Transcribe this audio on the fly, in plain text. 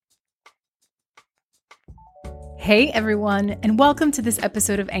Hey everyone, and welcome to this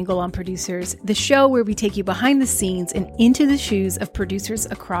episode of Angle on Producers, the show where we take you behind the scenes and into the shoes of producers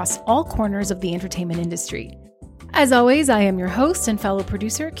across all corners of the entertainment industry. As always, I am your host and fellow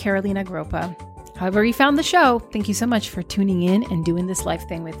producer, Carolina Gropa. However you found the show, thank you so much for tuning in and doing this life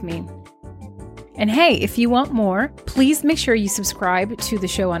thing with me. And hey, if you want more, please make sure you subscribe to the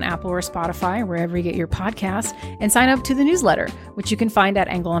show on Apple or Spotify, wherever you get your podcasts, and sign up to the newsletter, which you can find at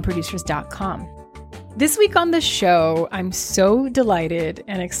angleonproducers.com. This week on the show, I'm so delighted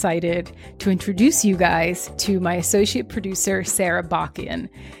and excited to introduce you guys to my associate producer, Sarah Bockian.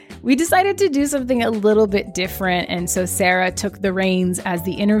 We decided to do something a little bit different, and so Sarah took the reins as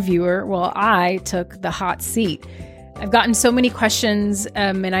the interviewer while I took the hot seat. I've gotten so many questions,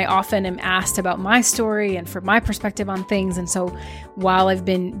 and I often am asked about my story and from my perspective on things. And so while I've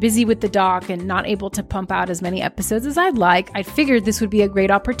been busy with the doc and not able to pump out as many episodes as I'd like, I figured this would be a great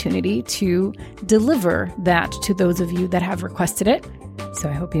opportunity to deliver that to those of you that have requested it. So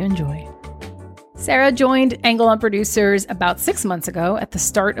I hope you enjoy. Sarah joined Angle on Producers about 6 months ago at the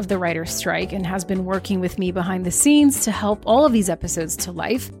start of the writer's strike and has been working with me behind the scenes to help all of these episodes to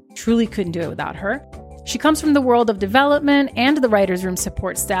life. Truly couldn't do it without her. She comes from the world of development and the writer's room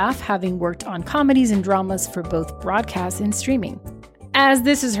support staff, having worked on comedies and dramas for both broadcast and streaming. As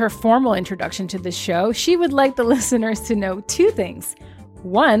this is her formal introduction to the show, she would like the listeners to know two things.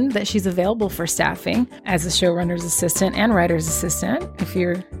 One, that she's available for staffing as a showrunner's assistant and writer's assistant, if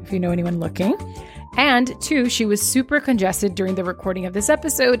you know anyone looking. And two, she was super congested during the recording of this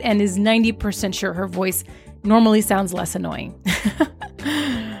episode and is 90% sure her voice normally sounds less annoying.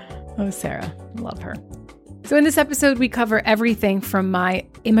 Oh, Sarah, love her. So in this episode, we cover everything from my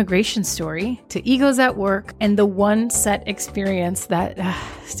immigration story to egos at work and the one set experience that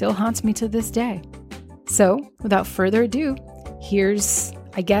still haunts me to this day. So without further ado, here's,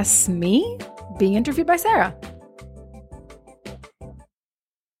 I guess, me being interviewed by Sarah.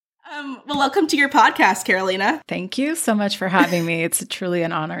 Well, welcome to your podcast, Carolina. Thank you so much for having me. It's truly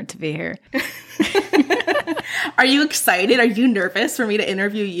an honor to be here. Are you excited? Are you nervous for me to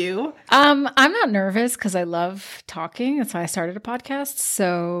interview you? I'm not nervous because I love talking. That's why I started a podcast.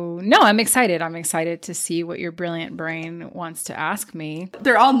 So no, I'm excited. I'm excited to see what your brilliant brain wants to ask me.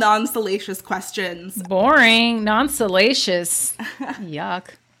 They're all non-salacious questions. Boring, non-salacious. Yuck.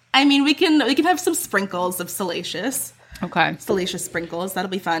 I mean, we can have some sprinkles of salacious. Okay. Salacious sprinkles.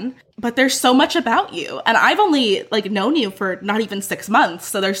 That'll be fun. But there's so much about you. And I've only known you for not even 6 months.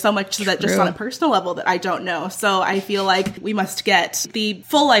 So there's so much that just on a personal level that I don't know. So I feel like we must get the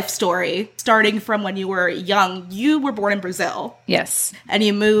full life story starting from when you were young. You were born in Brazil. Yes. And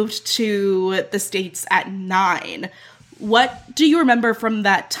you moved to the States at 9. What do you remember from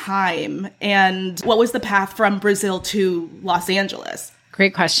that time? And what was the path from Brazil to Los Angeles?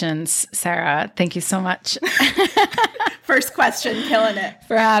 Great questions, Sarah. Thank you so much. First question, killing it.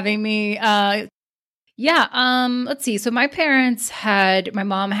 For having me. Let's see. So my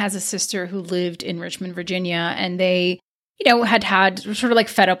mom has a sister who lived in Richmond, Virginia, and they, had sort of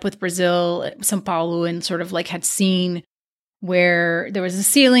fed up with Brazil, São Paulo, and sort of had seen where there was a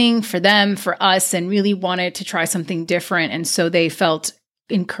ceiling for them, for us, and really wanted to try something different. And so they felt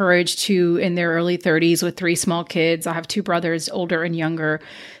encouraged to, in their early 30s with 3 small kids, I have 2 brothers, older and younger,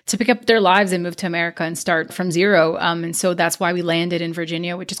 to pick up their lives and move to America and start from zero. And so that's why we landed in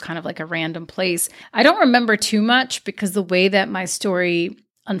Virginia, which is kind of like a random place. I don't remember too much because the way that my story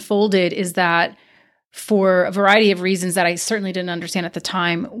unfolded is that for a variety of reasons that I certainly didn't understand at the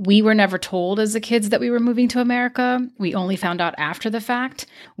time, we were never told as the kids that we were moving to America. We only found out after the fact.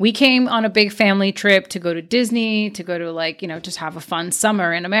 We came on a big family trip to go to Disney, to go to just have a fun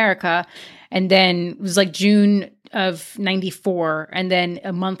summer in America. And then it was June of 94. And then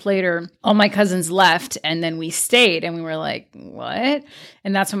a month later, all my cousins left and then we stayed and we were like, what?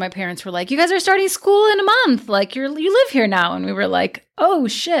 And that's when my parents were like, you guys are starting school in a month. You live here now. And we were like, oh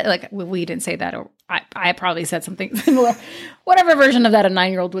shit. We didn't say that, or I probably said something similar, whatever version of that a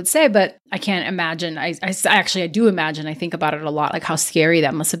 9-year-old would say, but I can't imagine. I do imagine, I think about it a lot, how scary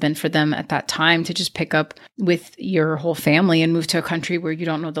that must have been for them at that time to just pick up with your whole family and move to a country where you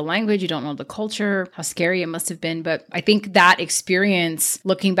don't know the language, you don't know the culture, how scary it must have been. But I think that experience,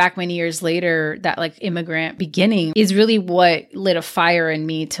 looking back many years later, that immigrant beginning is really what lit a fire in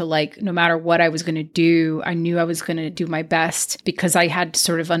me to no matter what I was going to do, I knew I was going to do my best because I had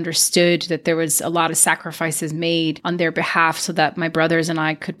sort of understood that there was a lot of sacrifices made on their behalf so that my brothers and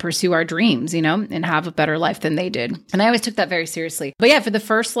I could pursue our dreams, and have a better life than they did. And I always took that very seriously. But yeah, for the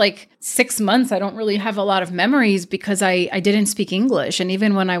first 6 months, I don't really have a lot of memories because I didn't speak English. And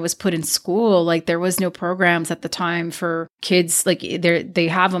even when I was put in school, there was no programs at the time for kids, like they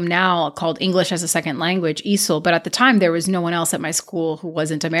have them now called English as a second language, ESOL. But at the time, there was no one else at my school who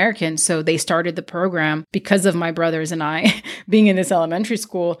wasn't American. So they started the program because of my brothers and I being in this elementary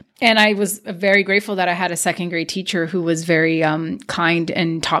school. And I was very grateful that I had a second grade teacher who was very kind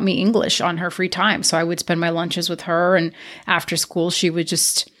and taught me English on her free time. So I would spend my lunches with her, and after school, she would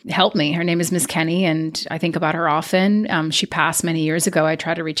just help me. Her name is Miss Kenny, and I think about her often. She passed many years ago. I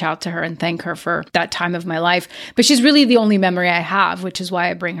try to reach out to her and thank her for that time of my life. But she's really the only memory I have, which is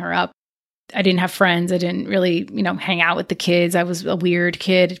why I bring her up. I didn't have friends. I didn't really, hang out with the kids. I was a weird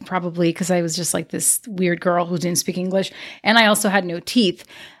kid, probably because I was just like this weird girl who didn't speak English. And I also had no teeth.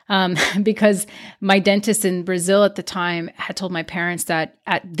 Because my dentist in Brazil at the time had told my parents that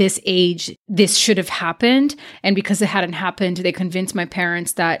at this age, this should have happened. And because it hadn't happened, they convinced my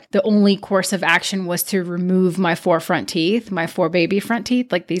parents that the only course of action was to remove my 4 front teeth, my 4 baby front teeth,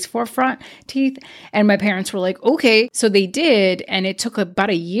 like these 4 front teeth. And my parents were like, okay. So they did. And it took about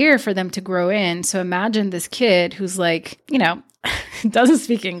a year for them to grow in. So imagine this kid who's like, doesn't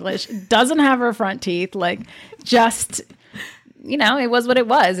speak English, doesn't have her front teeth, like just... it was what it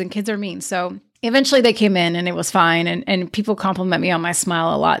was, and kids are mean. So eventually they came in and it was fine. And people compliment me on my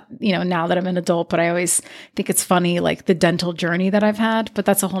smile a lot, now that I'm an adult, but I always think it's funny, like the dental journey that I've had, but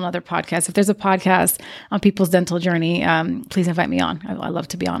that's a whole nother podcast. If there's a podcast on people's dental journey, please invite me on. I love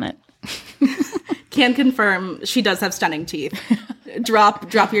to be on it. Can confirm she does have stunning teeth.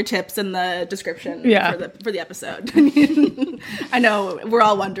 Drop your tips in the description for the episode. I know, we're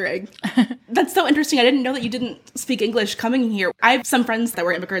all wondering. That's so interesting. I didn't know that you didn't speak English coming here. I have some friends that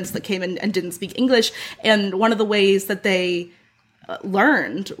were immigrants that came in and didn't speak English, and one of the ways that they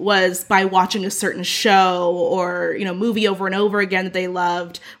learned was by watching a certain show or movie over and over again that they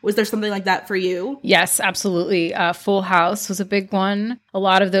loved. Was there something like that for you? Yes, absolutely. Full House was a big one. A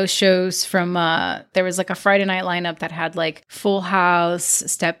lot of those shows from there was like a Friday night lineup that had like Full House,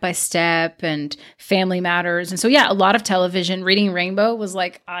 Step by Step, and Family Matters. And so a lot of television. Reading Rainbow was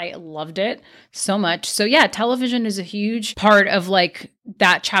like, I loved it so much. So television is a huge part of like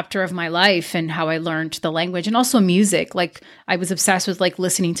that chapter of my life and how I learned the language, and also music. Like I was obsessed with like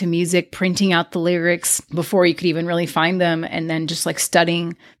listening to music, printing out the lyrics before you could even really find them, and then just like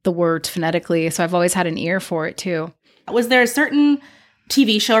studying the words phonetically. So I've always had an ear for it too. Was there a certain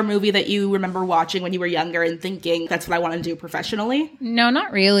TV show or movie that you remember watching when you were younger and thinking, that's what I want to do professionally? No,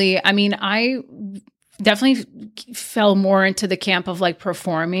 not really. I mean, I definitely fell more into the camp of like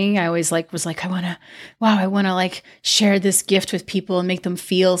performing. I always was like, I want to like share this gift with people and make them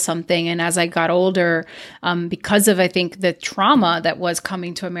feel something. And as I got older, because of, I think, the trauma that was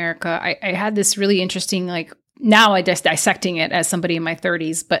coming to America, I had this really interesting, like, now I just dissecting it as somebody in my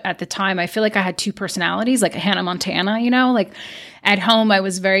 30s. But at the time, I feel like I had 2 personalities, like Hannah Montana, like at home, I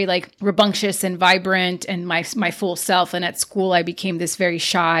was very like rambunctious and vibrant and my full self. And at school, I became this very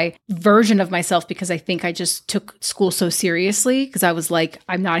shy version of myself because I think I just took school so seriously, because I was like,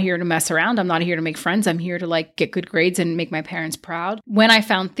 I'm not here to mess around. I'm not here to make friends. I'm here to like get good grades and make my parents proud. When I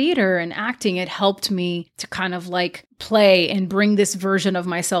found theater and acting, it helped me to kind of like play and bring this version of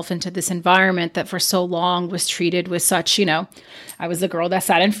myself into this environment that for so long was treated with such, I was the girl that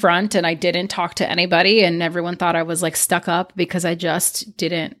sat in front and I didn't talk to anybody, and everyone thought I was like stuck up because I just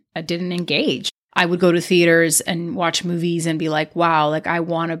didn't engage. I would go to theaters and watch movies and be like, wow, like I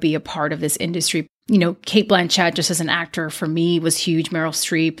want to be a part of this industry. Cate Blanchett, just as an actor, for me was huge. Meryl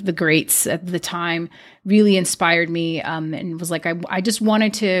Streep, the greats at the time, really inspired me, and was like, I just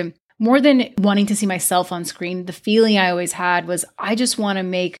wanted to, more than wanting to see myself on screen, the feeling I always had was I just want to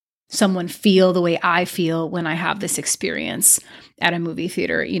make someone feel the way I feel when I have this experience at a movie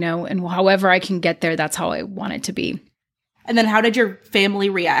theater, and however I can get there, that's how I want it to be. And then how did your family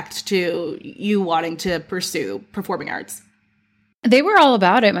react to you wanting to pursue performing arts? They were all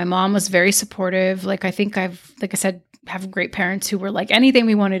about it. My mom was very supportive. Like I said, have great parents who were like, anything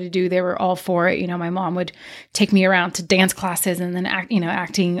we wanted to do, they were all for it. My mom would take me around to dance classes and then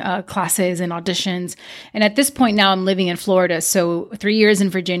acting classes and auditions. And at this point now I'm living in Florida. So 3 years in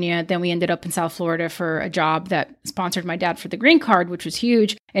Virginia, then we ended up in South Florida for a job that sponsored my dad for the green card, which was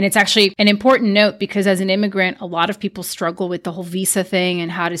huge. And it's actually an important note because as an immigrant, a lot of people struggle with the whole visa thing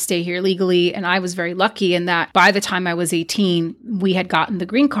and how to stay here legally. And I was very lucky in that by the time I was 18, we had gotten the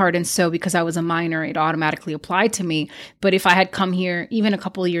green card. And so because I was a minor, it automatically applied to me. But if I had come here even a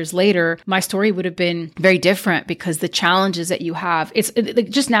couple of years later, my story would have been very different because the challenges that you have, it's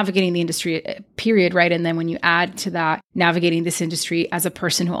just navigating the industry, period, right? And then when you add to that, navigating this industry as a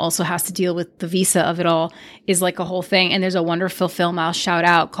person who also has to deal with the visa of it all is like a whole thing. And there's a wonderful film I'll shout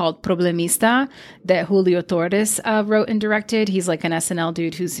out out called Problemista that Julio Torres wrote and directed. He's like an SNL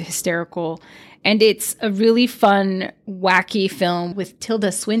dude who's hysterical. And it's a really fun, wacky film with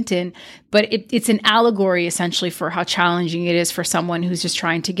Tilda Swinton, but it's an allegory essentially for how challenging it is for someone who's just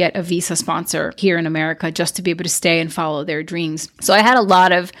trying to get a visa sponsor here in America just to be able to stay and follow their dreams. So I had a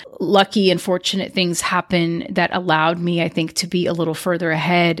lot of lucky and fortunate things happen that allowed me, I think, to be a little further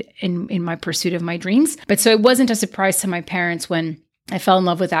ahead in my pursuit of my dreams. But so it wasn't a surprise to my parents when I fell in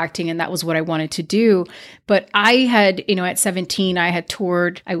love with acting and that was what I wanted to do. But I had, at 17, I had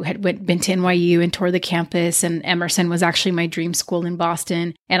toured, been to NYU and toured the campus, and Emerson was actually my dream school in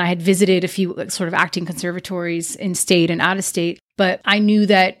Boston. And I had visited a few sort of acting conservatories in state and out of state. But I knew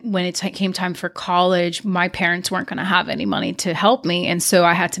that when it came time for college, my parents weren't going to have any money to help me. And so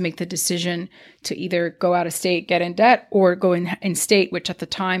I had to make the decision to either go out of state, get in debt, or go in state, which at the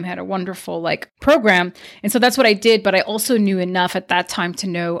time had a wonderful program. And so that's what I did. But I also knew enough at that time to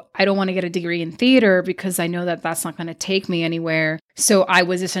know I don't want to get a degree in theater because I know that that's not going to take me anywhere. So I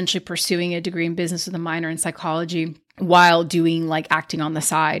was essentially pursuing a degree in business with a minor in psychology while doing acting on the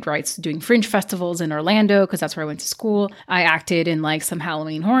side, right? So doing fringe festivals in Orlando, because that's where I went to school. I acted in some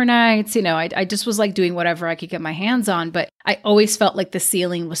Halloween Horror Nights. I just was doing whatever I could get my hands on. But I always felt like the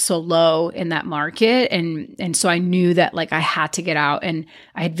ceiling was so low in that market. And so I knew that I had to get out, and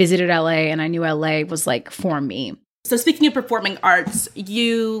I had visited LA and I knew LA was for me. So speaking of performing arts,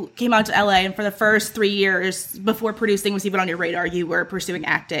 you came out to LA, and for the first 3 years before producing was even on your radar, you were pursuing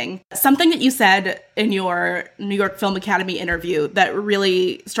acting. Something that you said in your New York Film Academy interview that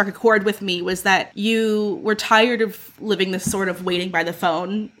really struck a chord with me was that you were tired of living this sort of waiting by the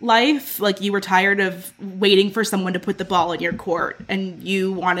phone life. You were tired of waiting for someone to put the ball in your court, and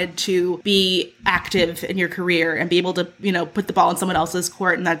you wanted to be active in your career and be able to, put the ball in someone else's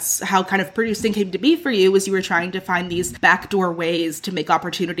court. And that's how kind of producing came to be for you, was you were trying to find these backdoor ways to make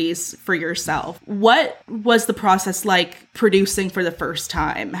opportunities for yourself. What was the process like producing for the first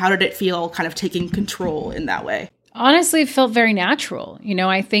time? How did it feel kind of taking control in that way? Honestly, it felt very natural.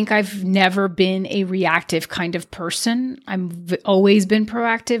 I think I've never been a reactive kind of person. I've always been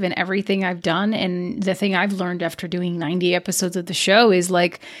proactive in everything I've done. And the thing I've learned after doing 90 episodes of the show is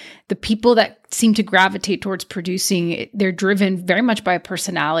the people that seem to gravitate towards producing, they're driven very much by a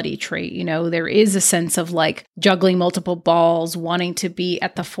personality trait. There is a sense of juggling multiple balls, wanting to be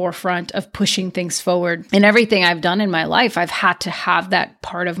at the forefront of pushing things forward. In everything I've done in my life, I've had to have that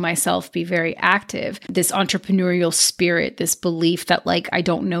part of myself be very active. This entrepreneurial spirit, this belief that I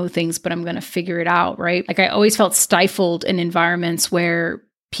don't know things, but I'm going to figure it out, right? I always felt stifled in environments where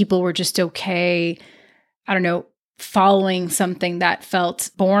people were just okay, following something that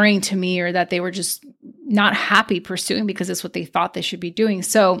felt boring to me, or that they were just not happy pursuing because it's what they thought they should be doing.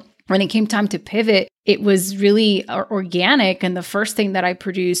 So when it came time to pivot, it was really organic. And the first thing that I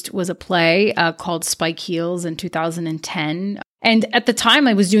produced was a play called Spike Heels in 2010. And at the time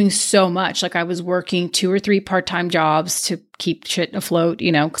I was doing so much, I was working 2 or 3 part-time jobs to keep shit afloat,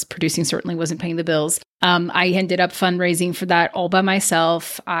 because producing certainly wasn't paying the bills. I ended up fundraising for that all by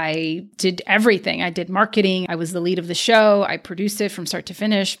myself. I did everything. I did marketing. I was the lead of the show. I produced it from start to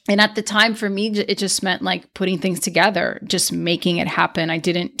finish. And at the time for me, it just meant putting things together, just making it happen. I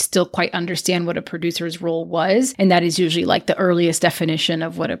didn't still quite understand what a producer's role was. And that is usually the earliest definition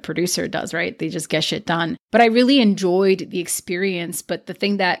of what a producer does, right? They just get shit done. But I really enjoyed the experience. But the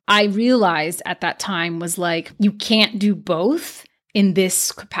thing that I realized at that time was you can't do both in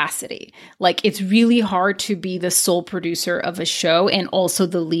this capacity. It's really hard to be the sole producer of a show and also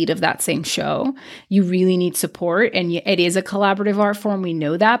the lead of that same show. You really need support, and it is a collaborative art form. We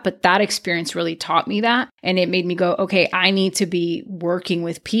know that, but that experience really taught me that. And it made me go, okay, I need to be working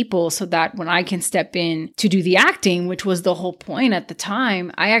with people so that when I can step in to do the acting, which was the whole point at the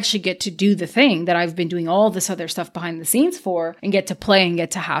time, I actually get to do the thing that I've been doing all this other stuff behind the scenes for, and get to play and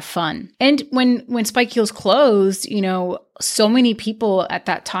get to have fun. And when Spike Heels closed, so many people at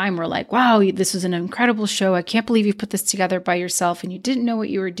that time were like, wow, this is an incredible show. I can't believe you put this together by yourself and you didn't know what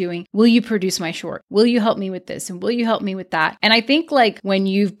you were doing. Will you produce my short? Will you help me with this? And will you help me with that? And I think when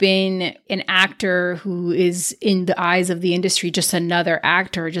you've been an actor who is in the eyes of the industry, just another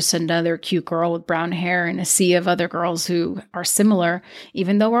actor, just another cute girl with brown hair in a sea of other girls who are similar,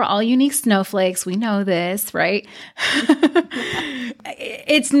 even though we're all unique snowflakes, we know this, right?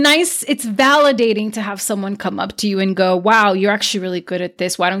 It's nice. It's validating to have someone come up to you and go, wow, you're actually really good at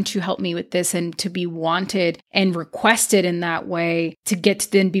this. Why don't you help me with this? And to be wanted and requested in that way, to get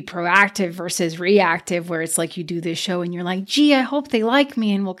to then be proactive versus reactive, where it's you do this show and you're like, gee, I hope they like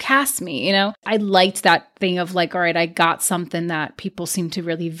me and will cast me. I liked that thing of all right, I got something that people seem to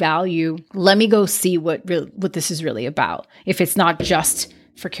really value. Let me go see what this is really about. If it's not just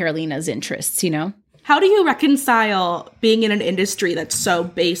for Carolina's interests, you know? How do you reconcile being in an industry that's so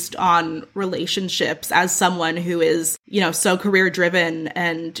based on relationships as someone who is, so career driven?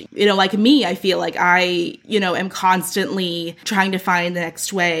 And, like me, I feel like I, am constantly trying to find the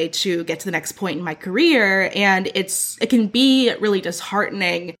next way to get to the next point in my career. And it can be really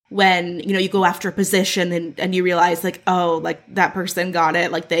disheartening when, you go after a position and you realize like, oh, like that person got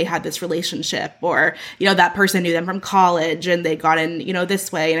it, like they had this relationship, or, that person knew them from college and they got in,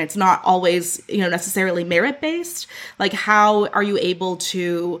 this way. And it's not always, necessarily merit-based. Like, how are you able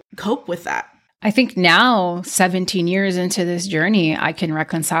to cope with that? I think now, 17 years into this journey, I can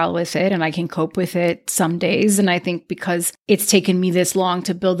reconcile with it and I can cope with it some days. And I think because it's taken me this long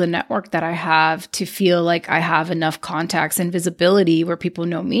to build the network that I have, to feel like I have enough contacts and visibility where people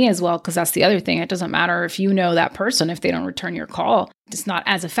know me as well. Because that's the other thing. It doesn't matter if you know that person, if they don't return your call, it's not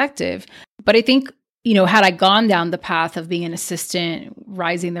as effective. But I think, had I gone down the path of being an assistant,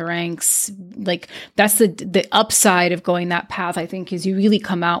 rising the ranks, like that's the upside of going that path, I think, is you really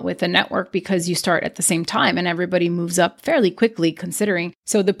come out with a network because you start at the same time and everybody moves up fairly quickly considering.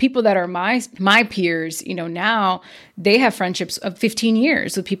 So the people that are my peers, now they have friendships of 15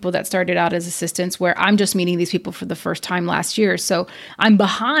 years with people that started out as assistants, where I'm just meeting these people for the first time last year. So I'm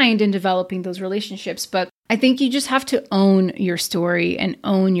behind in developing those relationships, but I think you just have to own your story and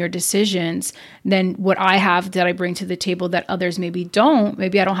own your decisions. Then what I have that I bring to the table that others maybe don't,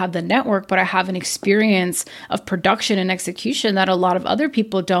 maybe I don't have the network, but I have an experience of production and execution that a lot of other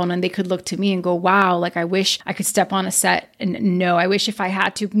people don't. And they could look to me and go, wow, like I wish I could step on a set and no, I wish if I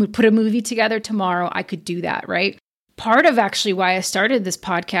had to put a movie together tomorrow, I could do that, right? Part of actually why I started this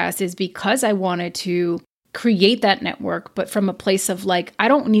podcast is because I wanted to create that network, but from a place of like, I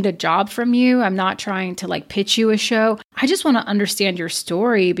don't need a job from you. I'm not trying to like pitch you a show. I just want to understand your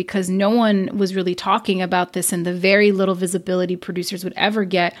story, because no one was really talking about this, and the very little visibility producers would ever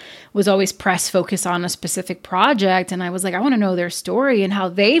get was always press focus on a specific project. And I was like, I want to know their story and how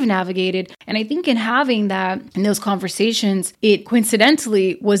they've navigated. And I think in having that, in those conversations, it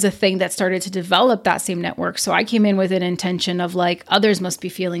coincidentally was a thing that started to develop that same network. So I came in with an intention of like, others must be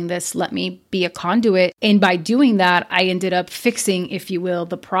feeling this. Let me be a conduit. And by doing that, I ended up fixing, if you will,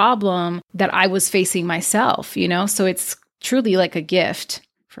 the problem that I was facing myself, So it's truly like a gift,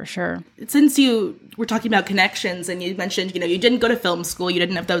 for sure. Since you were talking about connections and you mentioned, you didn't go to film school, you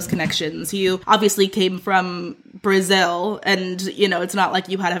didn't have those connections. You obviously came from Brazil and, it's not like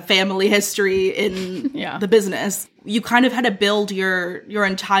you had a family history in the business. You kind of had to build your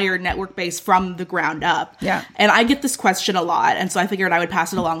entire network base from the ground up. Yeah. And I get this question a lot. And so I figured I would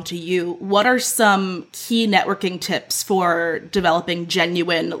pass it along to you. What are some key networking tips for developing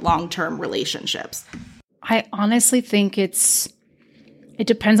genuine long-term relationships? I honestly think it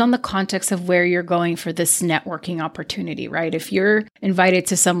depends on the context of where you're going for this networking opportunity, right? If you're invited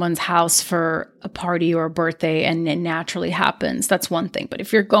to someone's house for a party or a birthday and it naturally happens, that's one thing. But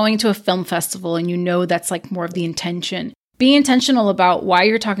if you're going to a film festival and that's like more of the intention, be intentional about why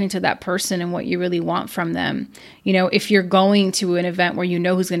you're talking to that person and what you really want from them. If you're going to an event where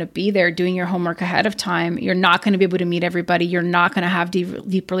who's going to be there, doing your homework ahead of time, you're not going to be able to meet everybody. You're not going to have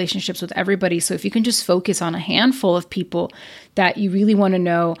deep relationships with everybody. So if you can just focus on a handful of people that you really want to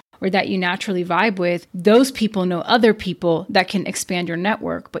know or that you naturally vibe with, those people know other people that can expand your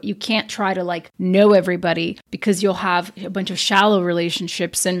network. But you can't try to like know everybody, because you'll have a bunch of shallow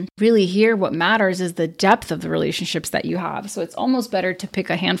relationships. And really here, what matters is the depth of the relationships that you have. So it's almost better to pick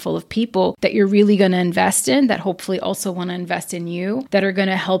a handful of people that you're really going to invest in, that hopefully also want to invest in you, that are going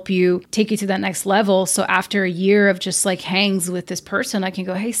to help you take you to that next level. So after a year of just like hangs with this person, I can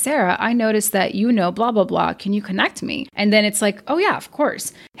go, hey, Sarah, I noticed that blah, blah, blah. Can you connect me? And then it's like, oh yeah, of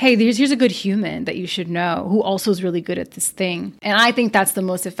course. Hey, here's a good human that you should know who also is really good at this thing. And I think that's the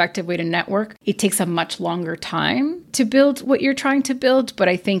most effective way to network. It takes a much longer time to build what you're trying to build. But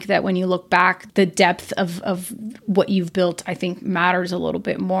I think that when you look back, the depth of what you've built, I think matters a little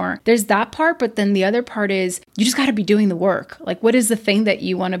bit more. There's that part. But then the other part is you just got to be doing the work. Like, what is the thing that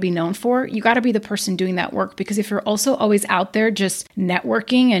you want to be known for? You got to be the person doing that work. Because if you're also always out there just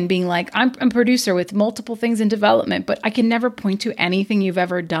networking and being like, I'm a producer with multiple things in development, but I can never point to anything you've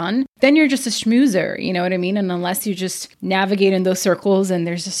ever done, then you're just a schmoozer, you know what I mean? And unless you just navigate in those circles and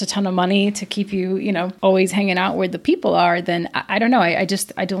there's just a ton of money to keep you, always hanging out where the people are, then I don't know. I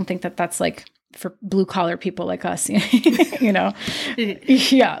don't think that that's like for blue collar people like us, Yeah,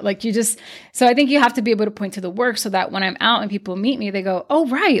 like so I think you have to be able to point to the work so that when I'm out and people meet me, they go, oh,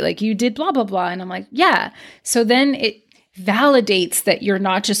 right, like you did blah, blah, blah. And I'm like, yeah. So then it validates that you're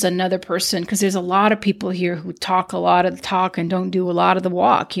not just another person, because there's a lot of people here who talk a lot of the talk and don't do a lot of the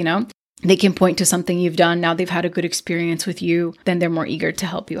walk, they can point to something you've done. Now they've had a good experience with you, then they're more eager to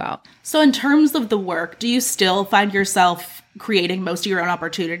help you out. So in terms of the work, do you still find yourself creating most of your own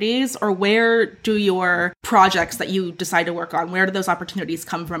opportunities, or where do your projects that you decide to work on, where do those opportunities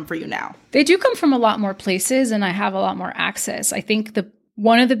come from for you now? They do come from a lot more places, and I have a lot more access. I think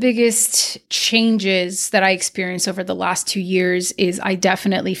one of the biggest changes that I experienced over the last 2 years is I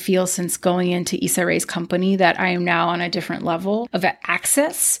definitely feel, since going into Issa Rae's company, that I am now on a different level of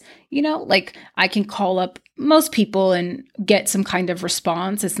access. Like I can call up most people and get some kind of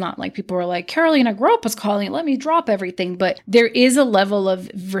response. It's not like people are like, Carolina Grope is calling, let me drop everything. But there is a level of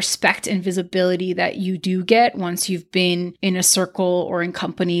respect and visibility that you do get once you've been in a circle or in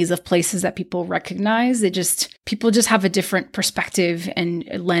companies of places that people recognize. People just have a different perspective and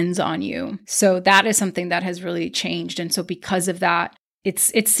lens on you. So that is something that has really changed. And so because of that,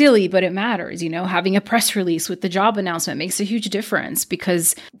 it's silly, but it matters. Having a press release with the job announcement makes a huge difference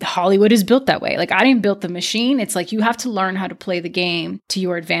because Hollywood is built that way. Like I didn't build the machine. It's like you have to learn how to play the game to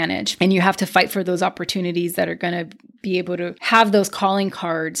your advantage, and you have to fight for those opportunities that are going to be able to have those calling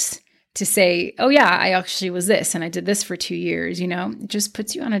cards to say, oh yeah, I actually was this and I did this for 2 years, it just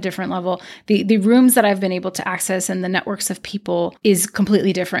puts you on a different level. The rooms that I've been able to access and the networks of people is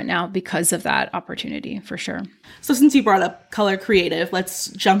completely different now because of that opportunity, for sure. So since you brought up color creative, let's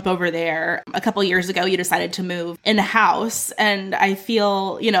jump over there. A couple years ago, you decided to move in-house. And I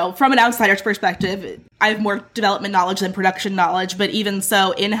feel, from an outsider's perspective, I have more development knowledge than production knowledge. But even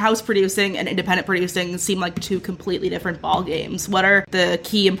so, in-house producing and independent producing seem like two completely different ball games. What are the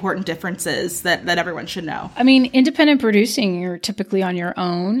key important differences that everyone should know? I mean, independent producing, you're typically on your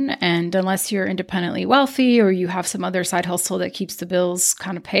own. And unless you're independently wealthy or you have some other side hustle that keeps the bills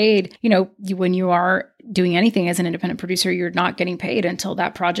kind of paid, when you are doing anything as an independent producer, you're not getting paid until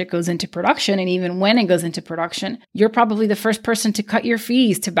that project goes into production. And even when it goes into production, you're probably the first person to cut your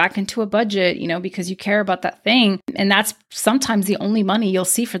fees to back into a budget, because you care about that thing. And that's sometimes the only money you'll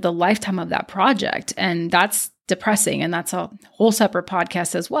see for the lifetime of that project. And that's depressing. And that's a whole separate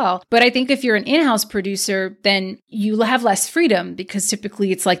podcast as well. But I think if you're an in-house producer, then you have less freedom because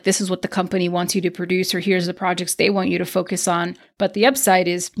typically it's like, this is what the company wants you to produce, or here's the projects they want you to focus on. But the upside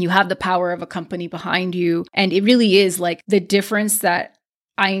is you have the power of a company behind you. And it really is like the difference that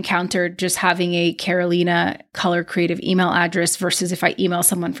I encountered just having a Carolina color creative email address versus if I email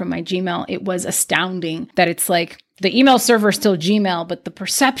someone from my Gmail. It was astounding that it's like, the email server is still Gmail, but the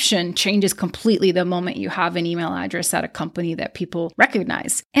perception changes completely the moment you have an email address at a company that people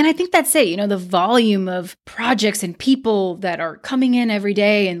recognize. And I think that's it. The volume of projects and people that are coming in every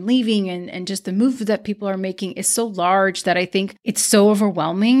day and leaving and just the move that people are making is so large that I think it's so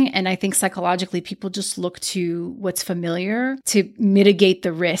overwhelming. And I think psychologically, people just look to what's familiar to mitigate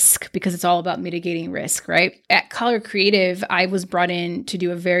the risk because it's all about mitigating risk, right? At Color Creative, I was brought in to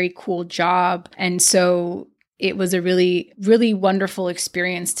do a very cool job. And so it was a really, really wonderful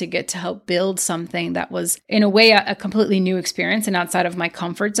experience to get to help build something that was, in a way, a completely new experience and outside of my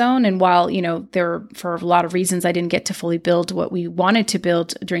comfort zone. And while, there were, for a lot of reasons, I didn't get to fully build what we wanted to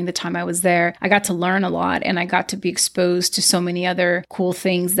build during the time I was there, I got to learn a lot and I got to be exposed to so many other cool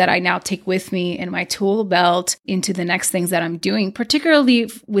things that I now take with me in my tool belt into the next things that I'm doing, particularly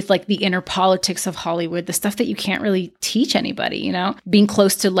with like the inner politics of Hollywood, the stuff that you can't really teach anybody, being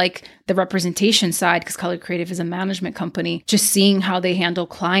close to like the representation side, because Color Creative is a management company, just seeing how they handle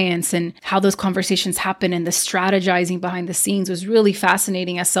clients and how those conversations happen and the strategizing behind the scenes was really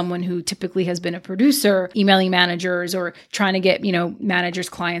fascinating as someone who typically has been a producer, emailing managers or trying to get, managers'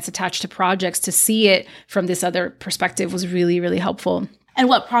 clients attached to projects. To see it from this other perspective was really, really helpful. And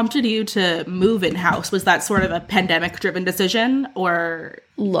what prompted you to move in-house? Was that sort of a pandemic-driven decision or?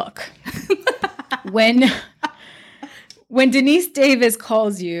 Look, When Denise Davis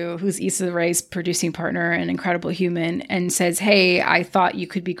calls you, who's Issa Rae's producing partner, an incredible human, and says, hey, I thought you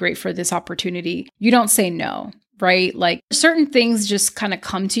could be great for this opportunity, you don't say no, right? Like certain things just kind of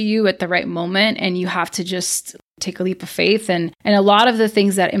come to you at the right moment and you have to just take a leap of faith. And a lot of the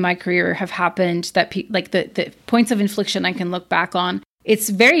things that in my career have happened that like the points of inflection I can look back on, it's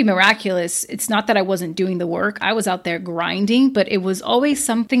very miraculous. It's not that I wasn't doing the work. I was out there grinding, but it was always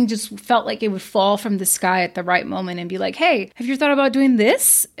something just felt like it would fall from the sky at the right moment and be like, hey, have you thought about doing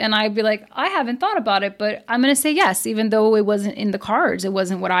this? And I'd be like, I haven't thought about it, but I'm going to say yes, even though it wasn't in the cards. It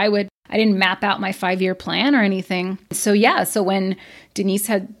wasn't what I didn't map out my 5-year plan or anything. So when Denise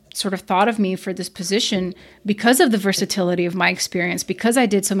had sort of thought of me for this position, because of the versatility of my experience, because I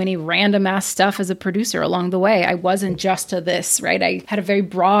did so many random ass stuff as a producer along the way. I wasn't just to this, right? I had a very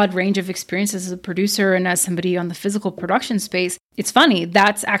broad range of experiences as a producer and as somebody on the physical production space. It's funny,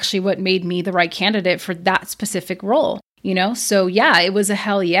 that's actually what made me the right candidate for that specific role. you know? So yeah, it was a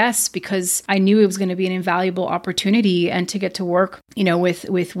hell yes, because I knew it was going to be an invaluable opportunity, and to get to work, you know,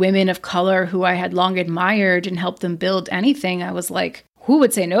 with women of color who I had long admired and help them build anything. I was like, who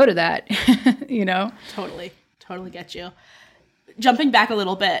would say no to that? You know? Totally get you. Jumping back a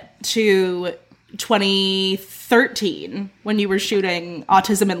little bit to 2013 when you were shooting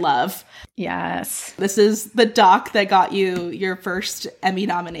Autism in Love. Yes. This is the doc that got you your first Emmy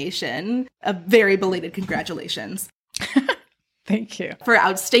nomination. A very belated congratulations. Thank you. For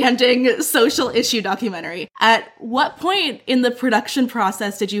outstanding social issue documentary. At what point in the production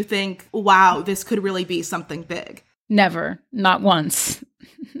process did you think, wow, this could really be something big? Never. Not once.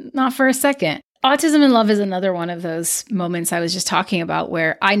 Not for a second. Autism in Love is another one of those moments I was just talking about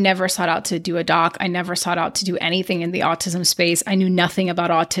where I never sought out to do a doc. I never sought out to do anything in the autism space. I knew nothing about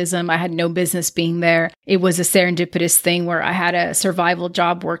autism. I had no business being there. It was a serendipitous thing where I had a survival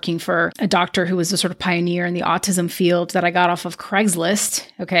job working for a doctor who was a sort of pioneer in the autism field that I got off of Craigslist.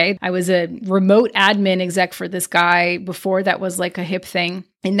 Okay. I was a remote admin exec for this guy before that was like a hip thing.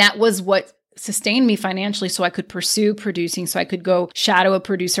 And that was what sustained me financially, so I could pursue producing, so I could go shadow a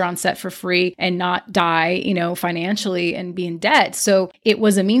producer on set for free and not die, you know, financially and be in debt. So it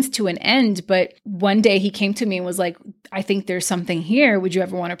was a means to an end. But one day he came to me and was like, I think there's something here. Would you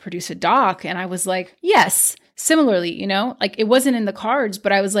ever want to produce a doc? And I was like, yes. Similarly, you know, like it wasn't in the cards,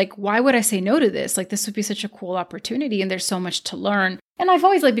 but I was like, why would I say no to this? Like, this would be such a cool opportunity and there's so much to learn. And I've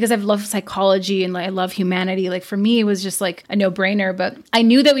always because I've loved psychology and I love humanity. Like for me, it was just like a no-brainer, but I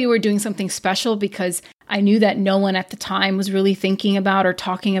knew that we were doing something special because I knew that no one at the time was really thinking about or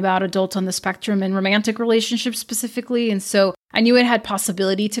talking about adults on the spectrum and romantic relationships specifically. And so I knew it had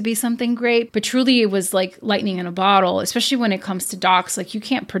possibility to be something great, but truly it was like lightning in a bottle, especially when it comes to docs. Like you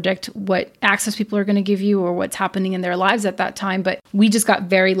can't predict what access people are going to give you or what's happening in their lives at that time. But we just got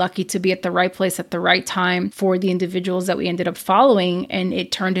very lucky to be at the right place at the right time for the individuals that we ended up following. And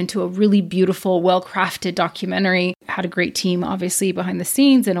it turned into a really beautiful, well-crafted documentary. Had a great team, obviously, behind the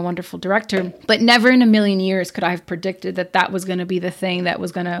scenes and a wonderful director. But never in a million years could I have predicted that that was going to be the thing that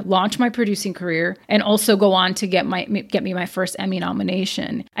was going to launch my producing career and also go on to get me my first Emmy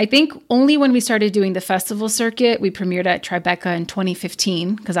nomination. I think only when we started doing the festival circuit, we premiered at Tribeca in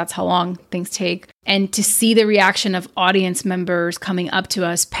 2015, because that's how long things take. And to see the reaction of audience members coming up to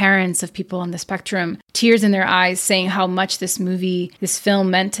us, parents of people on the spectrum, tears in their eyes, saying how much this film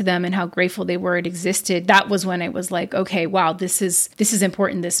meant to them and how grateful they were it existed. That was when it was like, okay, wow, this is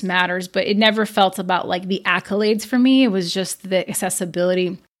important, this matters. But it never felt about like the accolades for me. It was just the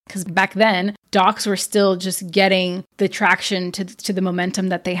accessibility. Because back then, docs were still just getting the traction to the momentum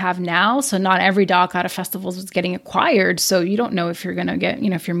that they have now. So not every doc out of festivals was getting acquired. So you don't know if you're going to get,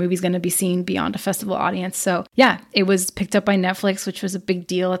 if your movie's going to be seen beyond a festival audience. So yeah, it was picked up by Netflix, which was a big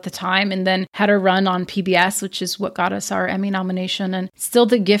deal at the time, and then had a run on PBS, which is what got us our Emmy nomination. And still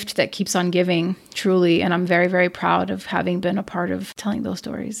the gift that keeps on giving, truly. And I'm very, very proud of having been a part of telling those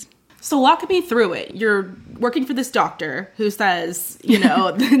stories. So walk me through it. You're working for this doctor who says,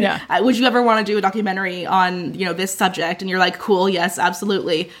 yeah. Would you ever want to do a documentary on, this subject? And you're like, cool, yes,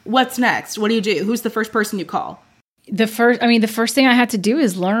 absolutely. What's next? What do you do? Who's the first person you call? The first thing I had to do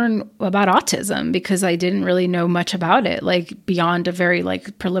is learn about autism because I didn't really know much about it, like beyond a very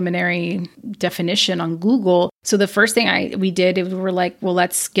preliminary definition on Google. So the first thing we did, we were like, well,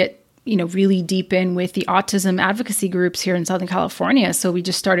 let's get really deep in with the autism advocacy groups here in Southern California. So we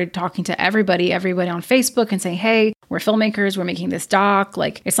just started talking to everybody on Facebook and saying, hey, we're filmmakers, we're making this doc.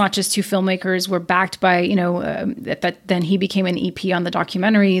 Like, it's not just two filmmakers. We're backed by, then he became an EP on the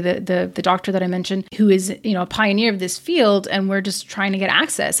documentary, the doctor that I mentioned, who is, a pioneer of this field. And we're just trying to get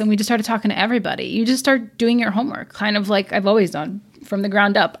access. And we just started talking to everybody. You just start doing your homework, kind of like I've always done. From the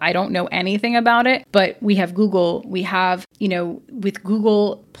ground up. I don't know anything about it, but we have Google. We have, with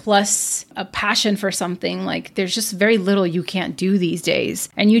Google plus a passion for something, like there's just very little you can't do these days.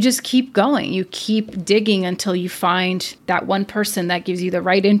 And you just keep going. You keep digging until you find that one person that gives you the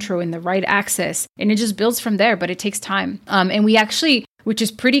right intro and the right access. And it just builds from there, but it takes time. And we actually, which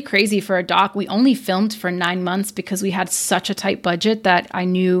is pretty crazy for a doc. We only filmed for 9 months because we had such a tight budget that I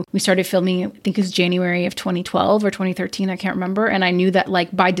knew we started filming, I think it was January of 2012 or 2013, I can't remember. And I knew that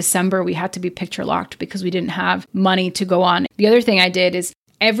by December, we had to be picture locked because we didn't have money to go on. The other thing I did is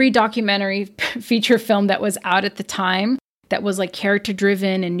every documentary feature film that was out at the time that was character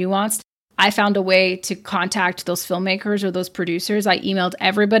driven and nuanced, I found a way to contact those filmmakers or those producers. I emailed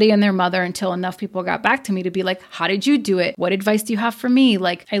everybody and their mother until enough people got back to me to be like, how did you do it? What advice do you have for me?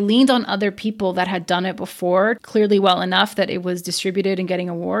 Like, I leaned on other people that had done it before, clearly well enough that it was distributed and getting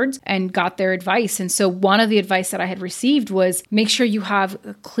awards, and got their advice. And so one of the advice that I had received was make sure you have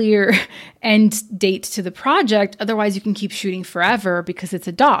a clear end date to the project. Otherwise, you can keep shooting forever because it's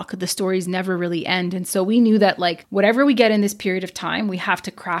a doc. The stories never really end. And so we knew that like whatever we get in this period of time, we have to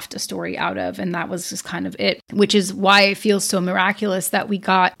craft a story out of. And that was just kind of it, which is why it feels so miraculous that we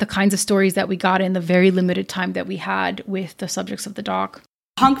got the kinds of stories that we got in the very limited time that we had with the subjects of the doc.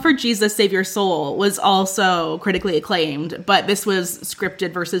 Honk for Jesus, Save Your Soul was also critically acclaimed, but this was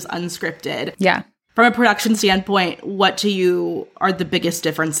scripted versus unscripted. Yeah. From a production standpoint, what to you are the biggest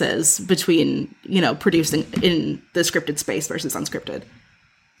differences between, producing in the scripted space versus unscripted?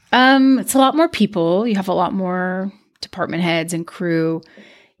 It's a lot more people. You have a lot more department heads and crew.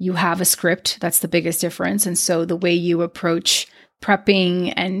 You have a script. That's the biggest difference. And so the way you approach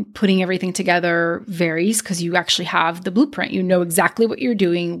prepping and putting everything together varies because you actually have the blueprint. You know exactly what you're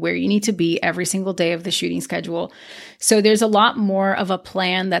doing, where you need to be every single day of the shooting schedule. So there's a lot more of a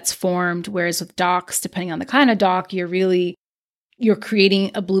plan that's formed, whereas with docs, depending on the kind of doc, you're creating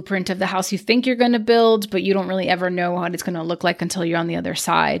a blueprint of the house you think you're going to build, but you don't really ever know what it's going to look like until you're on the other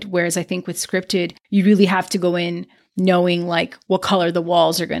side. Whereas I think with scripted, you really have to go in knowing like what color the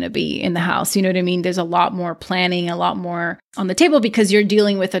walls are going to be in the house. You know what I mean? There's a lot more planning, a lot more on the table because you're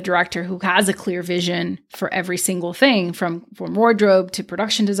dealing with a director who has a clear vision for every single thing from wardrobe to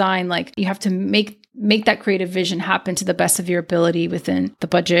production design. Like you have to make that creative vision happen to the best of your ability within the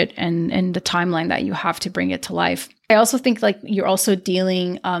budget and the timeline that you have to bring it to life. I also think like you're also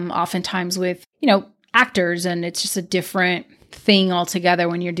dealing oftentimes with, actors, and it's just a different thing altogether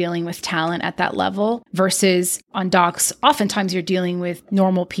when you're dealing with talent at that level versus on docs. Oftentimes you're dealing with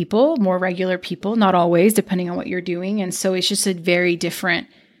normal people, more regular people, not always, depending on what you're doing. And so it's just a very different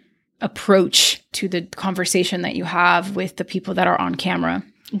approach to the conversation that you have with the people that are on camera.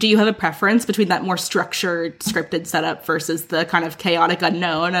 Do you have a preference between that more structured, scripted setup versus the kind of chaotic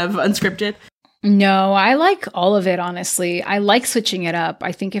unknown of unscripted? No, I like all of it, honestly. I like switching it up.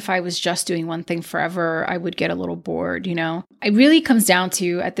 I think if I was just doing one thing forever, I would get a little bored, It really comes down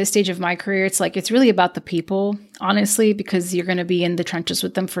to, at this stage of my career, it's really about the people, honestly, because you're going to be in the trenches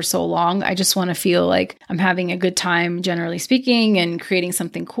with them for so long. I just want to feel like I'm having a good time, generally speaking, and creating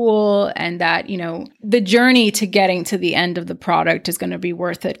something cool. And that, the journey to getting to the end of the product is going to be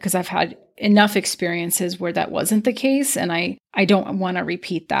worth it because I've had enough experiences where that wasn't the case. And I don't want to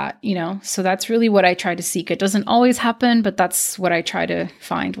repeat that, So that's really what I try to seek. It doesn't always happen, but that's what I try to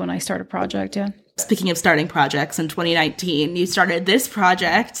find when I start a project. Yeah. Speaking of starting projects, in 2019, you started this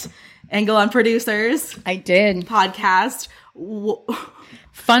project, Angle on Producers. I did. Podcast.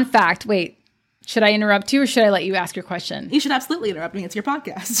 Fun fact. Wait, should I interrupt you or should I let you ask your question? You should absolutely interrupt me. It's your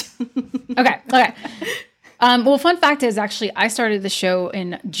podcast. Okay. Well, fun fact is actually I started the show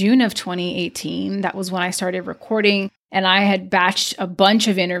in June of 2018. That was when I started recording. And I had batched a bunch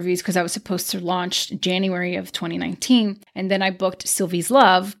of interviews because I was supposed to launch January of 2019. And then I booked Sylvie's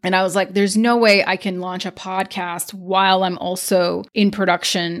Love. And I was like, there's no way I can launch a podcast while I'm also in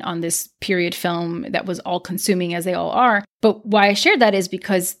production on this period film that was all consuming as they all are. But why I shared that is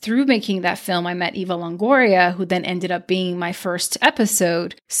because through making that film, I met Eva Longoria, who then ended up being my first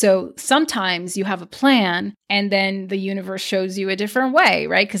episode. So sometimes you have a plan and then the universe shows you a different way,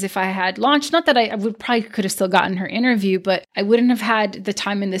 right? Because if I had launched, not that I would probably could have still gotten her interview, but I wouldn't have had the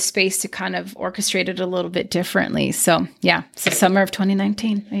time and the space to kind of orchestrate it a little bit differently. So yeah, it's the summer of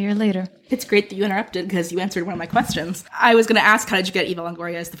 2019, a year later. It's great that you interrupted because you answered one of my questions. I was going to ask, how did you get Eva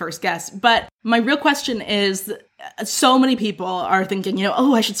Longoria as the first guest? But my real question is, so many people are thinking,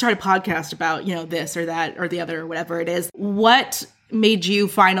 I should start a podcast about, this or that or the other or whatever it is. What made you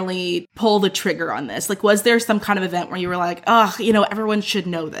finally pull the trigger on this? Like, was there some kind of event where you were like, everyone should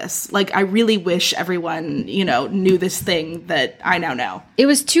know this? Like, I really wish everyone, knew this thing that I now know. It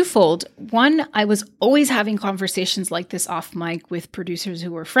was twofold. One, I was always having conversations like this off mic with producers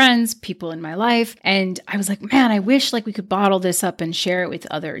who were friends, people in my life. And I was like, man, I wish we could bottle this up and share it with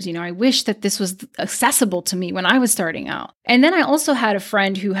others. I wish that this was accessible to me when I was starting out. And then I also had a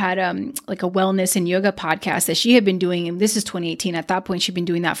friend who had a wellness and yoga podcast that she had been doing. And this is 2018. At that point, she'd been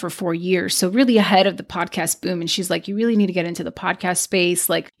doing that for 4 years. So really ahead of the podcast boom. And she's like, you really need to get into the podcast space.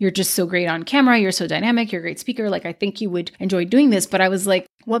 Like, you're just so great on camera. You're so dynamic. You're a great speaker. Like, I think you would enjoy doing this. But I was like,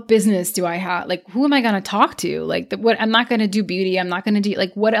 what business do I have? Like, who am I going to talk to? Like, what? I'm not going to do beauty. I'm not going to do,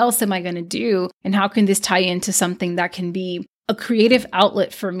 what else am I going to do? And how can this tie into something that can be a creative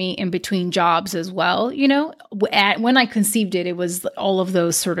outlet for me in between jobs as well. You know, when I conceived it, it was all of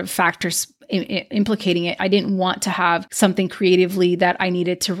those sort of factors implicating it. I didn't want to have something creatively that I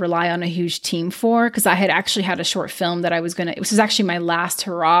needed to rely on a huge team for, because I had actually had a short film that I was it was actually my last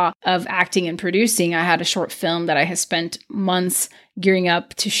hurrah of acting and producing. I had a short film that I had spent months gearing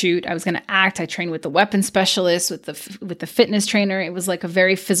up to shoot. I was going to act. I trained with the weapons specialist, with the fitness trainer. It was like a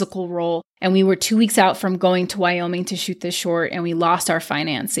very physical role. And we were 2 weeks out from going to Wyoming to shoot this short, and we lost our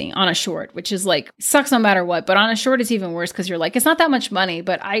financing on a short, which is like, sucks no matter what. But on a short, it's even worse because you're like, it's not that much money,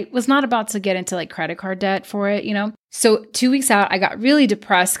 but I was not about to get into like credit card debt for it, you know? So 2 weeks out, I got really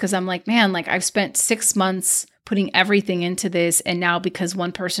depressed because I'm like, man, like I've spent 6 months putting everything into this. And now because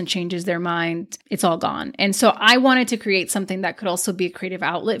one person changes their mind, it's all gone. And so I wanted to create something that could also be a creative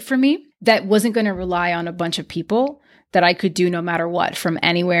outlet for me that wasn't going to rely on a bunch of people, that I could do no matter what from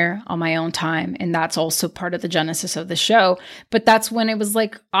anywhere on my own time. And that's also part of the genesis of the show. But that's when it was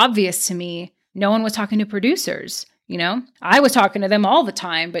like obvious to me, no one was talking to producers. You know, I was talking to them all the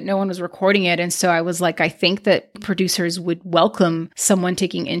time, but no one was recording it. And so I was like, I think that producers would welcome someone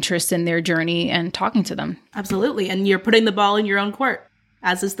taking interest in their journey and talking to them. Absolutely. And you're putting the ball in your own court,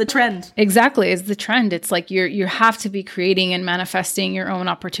 as is the trend. Exactly. It's the trend. It's like you have to be creating and manifesting your own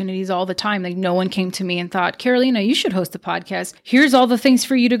opportunities all the time. Like no one came to me and thought, Carolina, you should host a podcast. Here's all the things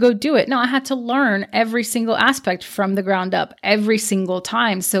for you to go do it. No, I had to learn every single aspect from the ground up every single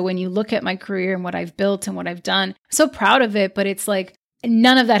time. So when you look at my career and what I've built and what I've done, I'm so proud of it, but it's like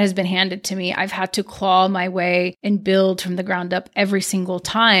none of that has been handed to me. I've had to claw my way and build from the ground up every single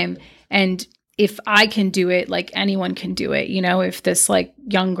time. And if I can do it, like anyone can do it. You know, if this like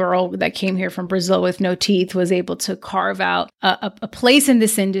young girl that came here from Brazil with no teeth was able to carve out a place in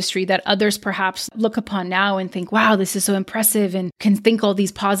this industry that others perhaps look upon now and think, wow, this is so impressive, and can think all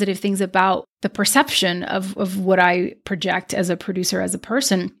these positive things about the perception of what I project as a producer, as a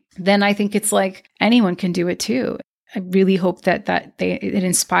person, then I think it's like anyone can do it too. I really hope that it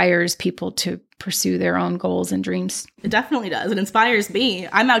inspires people to pursue their own goals and dreams. It definitely does. It inspires me.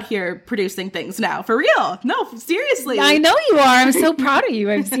 I'm out here producing things now. For real. No, seriously. I know you are. I'm so proud of you.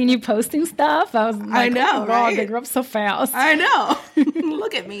 I've seen you posting stuff. I was like, I know, oh, right? I grew up so fast. I know.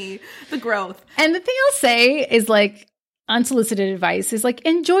 Look at me. The growth. And the thing I'll say is like, unsolicited advice is like,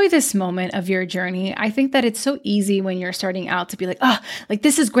 enjoy this moment of your journey. I think that it's so easy when you're starting out to be like, oh, like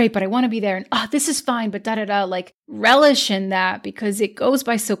this is great, but I want to be there. And oh, this is fine, but da-da-da. Like relish in that, because it goes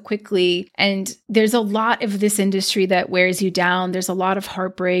by so quickly. And there's a lot of this industry that wears you down. There's a lot of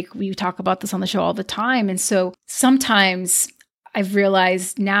heartbreak. We talk about this on the show all the time. And so sometimes I've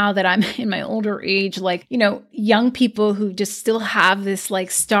realized now that I'm in my older age, like, you know, young people who just still have this like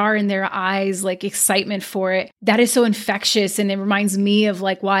star in their eyes, like excitement for it, that is so infectious. And it reminds me of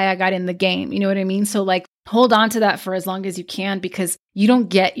like why I got in the game. You know what I mean? So like hold on to that for as long as you can, because you don't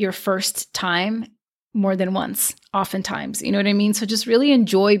get your first time more than once, oftentimes. You know what I mean? So just really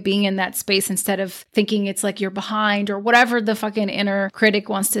enjoy being in that space instead of thinking it's like you're behind or whatever the fucking inner critic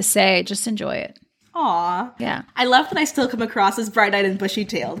wants to say. Just enjoy it. Aw. Yeah. I love that I still come across as bright-eyed and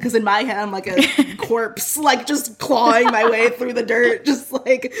bushy-tailed, because in my head I'm like a corpse, like just clawing my way through the dirt, just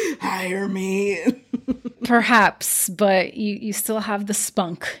like, hire me. Perhaps, but you still have the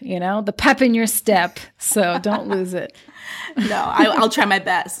spunk, you know, the pep in your step, so don't lose it. No, I'll try my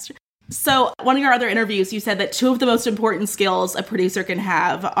best. So one of your other interviews, you said that two of the most important skills a producer can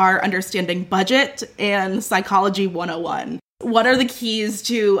have are understanding budget and psychology 101. What are the keys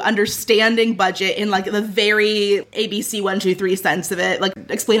to understanding budget in like the very ABC 1, 2, 3 sense of it? Like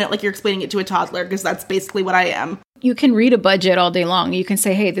explain it like you're explaining it to a toddler, because that's basically what I am. You can read a budget all day long. You can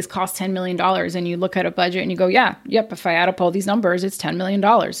say, hey, this costs $10 million. And you look at a budget and you go, yep, if I add up all these numbers, it's $10 million.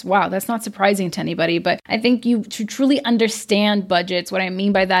 Wow, that's not surprising to anybody. But I think you to truly understand budgets, what I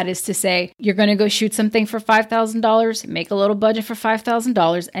mean by that is to say, you're going to go shoot something for $5,000, make a little budget for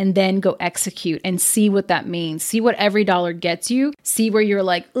 $5,000, and then go execute and see what that means. See what every dollar gets you. See where you're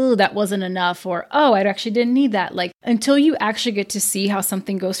like, oh, that wasn't enough, or, oh, I actually didn't need that. Like until you actually get to see how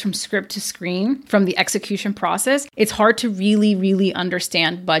something goes from script to screen, from the execution process, it's hard to really, really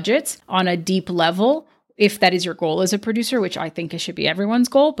understand budgets on a deep level, if that is your goal as a producer, which I think it should be everyone's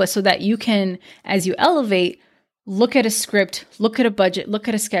goal, but so that you can, as you elevate, look at a script, look at a budget, look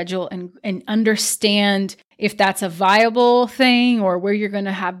at a schedule, and understand if that's a viable thing or where you're going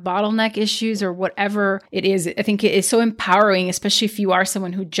to have bottleneck issues or whatever it is. I think it is so empowering, especially if you are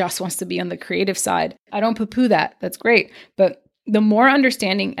someone who just wants to be on the creative side. I don't poo-poo that. That's great. But the more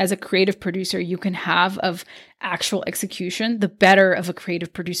understanding as a creative producer you can have of actual execution, the better of a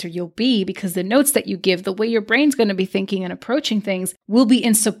creative producer you'll be, because the notes that you give, the way your brain's going to be thinking and approaching things will be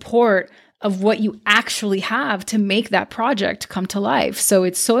in support of what you actually have to make that project come to life. So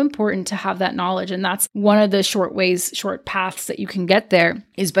it's so important to have that knowledge. And that's one of the short paths that you can get there,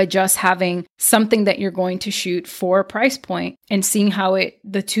 is by just having something that you're going to shoot for a price point and seeing how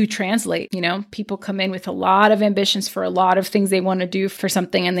the two translate. People come in with a lot of ambitions for a lot of things they want to do for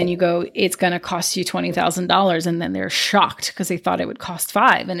something. And then you go, it's going to cost you $20,000. And then they're shocked because they thought it would cost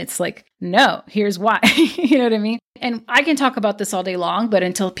 $5,000. And it's like, no, here's why. You know what I mean? And I can talk about this all day long, but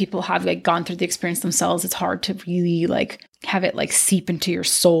until people have gone through the experience themselves, it's hard to really have it seep into your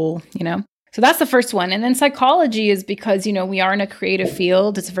soul, So that's the first one. And then psychology is because, we are in a creative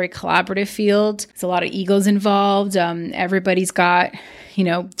field. It's a very collaborative field. There's a lot of egos involved. Everybody's got,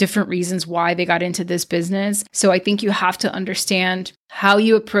 different reasons why they got into this business. So I think you have to understand how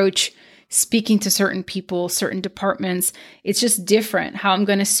you approach speaking to certain people, certain departments. It's just different. How I'm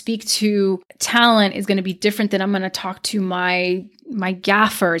going to speak to talent is going to be different than I'm going to talk to my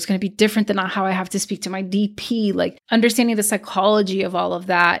gaffer. It's going to be different than how I have to speak to my DP. Understanding the psychology of all of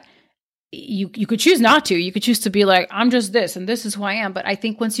that. You could choose not to. You could choose to be like, I'm just this and this is who I am. But I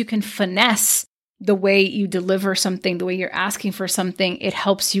think once you can finesse the way you deliver something, the way you're asking for something, it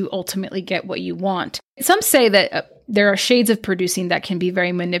helps you ultimately get what you want. Some say that there are shades of producing that can be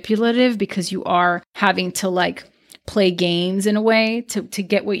very manipulative because you are having to play games in a way to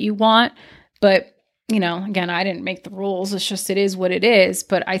get what you want. But again, I didn't make the rules. It's just, it is what it is.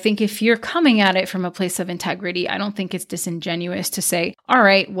 But I think if you're coming at it from a place of integrity, I don't think it's disingenuous to say, all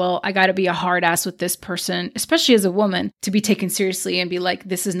right, well, I got to be a hard ass with this person, especially as a woman, to be taken seriously and be like,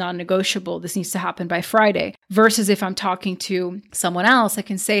 this is non-negotiable. This needs to happen by Friday. Versus if I'm talking to someone else, I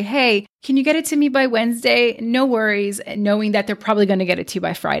can say, hey, can you get it to me by Wednesday? No worries. Knowing that they're probably going to get it to you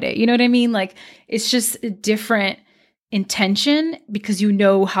by Friday. You know what I mean? It's just a different intention because you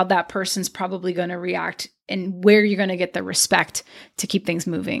know how that person's probably going to react and where you're going to get the respect to keep things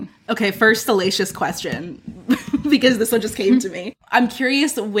moving. Okay, first salacious question, because this one just came to me. I'm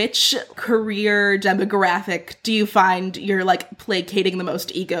curious, which career demographic do you find you're placating the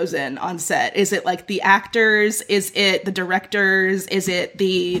most egos in on set? Is it the actors? Is it the directors? Is it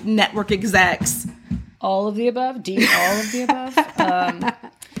the network execs? All of the above? All of the above?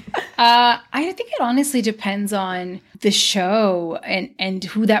 I think it honestly depends on the show and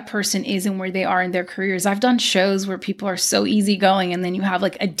who that person is and where they are in their careers. I've done shows where people are so easygoing and then you have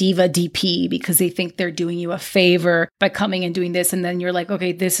a diva DP because they think they're doing you a favor by coming and doing this. And then you're like,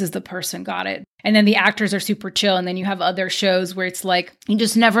 okay, this is the person, got it. And then the actors are super chill. And then you have other shows where it's you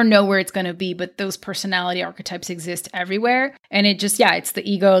just never know where it's going to be. But those personality archetypes exist everywhere. And it just, it's the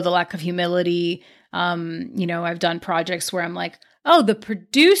ego, the lack of humility. I've done projects where I'm like, oh, the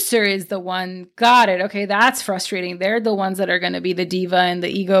producer is the one. Got it. Okay, that's frustrating. They're the ones that are going to be the diva and the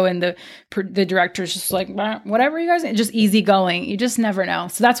ego, and the director's just whatever you guys, just easygoing. You just never know.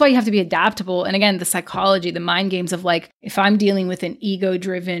 So that's why you have to be adaptable. And again, the psychology, the mind games of if I'm dealing with an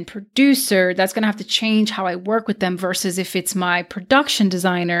ego-driven producer, that's going to have to change how I work with them versus if it's my production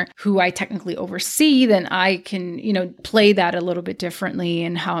designer who I technically oversee, then I can, play that a little bit differently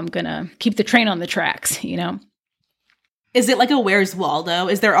and how I'm going to keep the train on the tracks, Is it a Where's Waldo?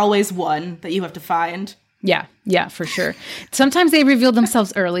 Is there always one that you have to find? Yeah, for sure. Sometimes they reveal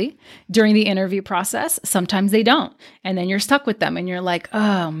themselves early during the interview process. Sometimes they don't. And then you're stuck with them and you're like,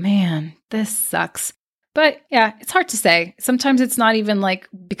 oh man, this sucks. But yeah, it's hard to say. Sometimes it's not even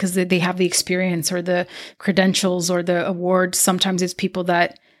because they have the experience or the credentials or the awards. Sometimes it's people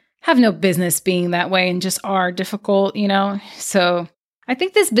that have no business being that way and just are difficult, So I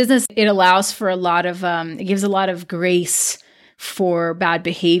think this business, it allows for a lot of, it gives a lot of grace for bad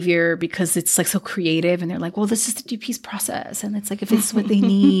behavior because it's so creative and they're like, well, this is the DP's process. And it's if it's what they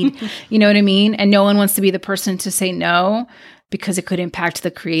need, you know what I mean? And no one wants to be the person to say no because it could impact the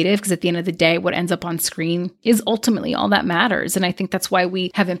creative. Because at the end of the day, what ends up on screen is ultimately all that matters. And I think that's why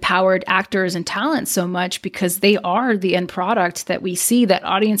we have empowered actors and talent so much because they are the end product that we see that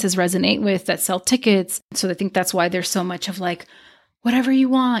audiences resonate with, that sell tickets. So I think that's why there's so much of whatever you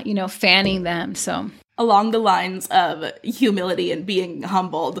want, fanning them. So along the lines of humility and being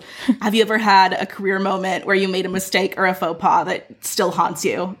humbled, have you ever had a career moment where you made a mistake or a faux pas that still haunts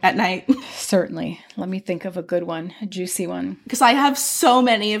you at night? Certainly. Let me think of a good one, a juicy one. Because I have so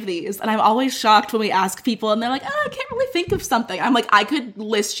many of these and I'm always shocked when we ask people and they're like, I can't really think of something. I'm like, I could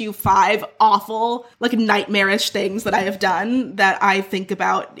list you 5 awful, nightmarish things that I have done that I think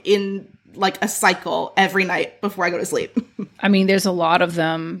about in a cycle every night before I go to sleep. I mean, there's a lot of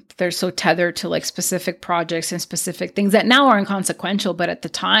them. They're so tethered to specific projects and specific things that now are inconsequential, but at the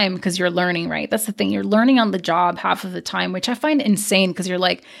time, because you're learning, right? That's the thing. You're learning on the job half of the time, which I find insane because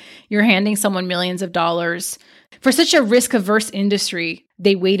you're handing someone millions of dollars for such a risk-averse industry.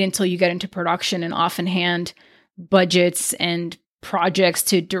 they wait until you get into production and often hand budgets and projects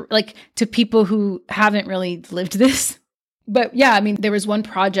to people who haven't really lived this. But yeah, I mean, there was one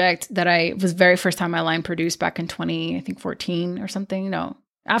project that was very first time I line produced back in 2014 or something. No,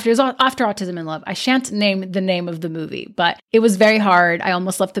 after Autism in Love. I shan't name the name of the movie, but it was very hard. I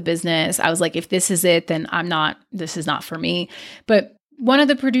almost left the business. I was like, if this is it, then this is not for me. But one of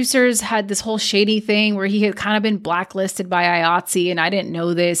the producers had this whole shady thing where he had kind of been blacklisted by IATSE, and I didn't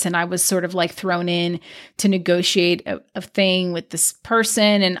know this. And I was sort of like thrown in to negotiate a thing with this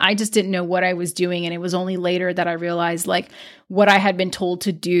person. And I just didn't know what I was doing. And it was only later that I realized like what I had been told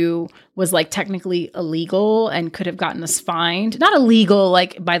to do was like technically illegal and could have gotten us fined. Not illegal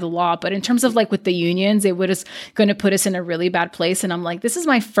like by the law, but in terms of like with the unions, it was going to put us in a really bad place. And I'm like, this is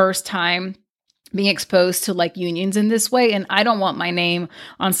my first time being exposed to like unions in this way. And I don't want my name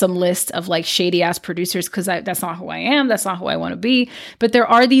on some list of like shady ass producers because that's not who I am. That's not who I want to be. But there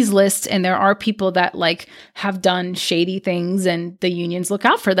are these lists and there are people that like have done shady things and the unions look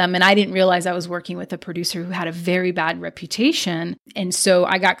out for them. And I didn't realize I was working with a producer who had a very bad reputation. And so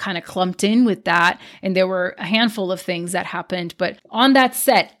I got kind of clumped in with that. And there were a handful of things that happened. But on that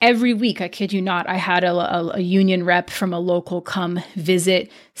set, every week, I kid you not, I had a union rep from a local come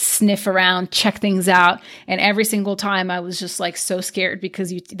visit, sniff around, check things out. And every single time I was just like so scared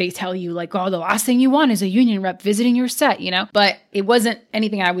because they tell you like, oh, the last thing you want is a union rep visiting your set, you know? But it wasn't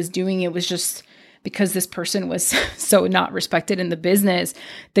anything I was doing. It was just because this person was so not respected in the business.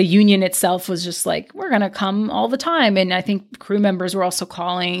 The union itself was just like, we're going to come all the time. And I think crew members were also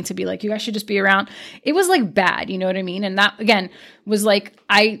calling to be like, you guys should just be around. It was like bad, you know what I mean? And that again was like,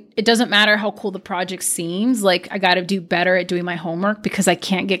 it doesn't matter how cool the project seems. Like I got to do better at doing my homework because I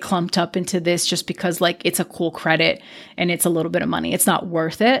can't get clumped up into this just because like it's a cool credit and it's a little bit of money. It's not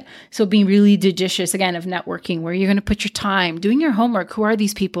worth it. So being really judicious again of networking, where you're going to put your time, doing your homework. Who are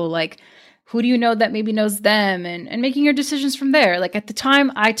these people? Like, who do you know that maybe knows them and making your decisions from there? Like at the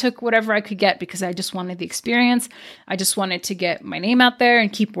time, I took whatever I could get because I just wanted the experience. I just wanted to get my name out there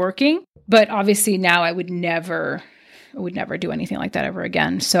and keep working. But obviously now I would never do anything like that ever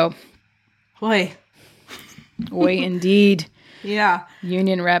again. So, boy, indeed. Yeah.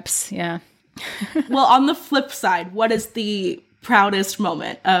 Union reps. Yeah. Well, on the flip side, what is the proudest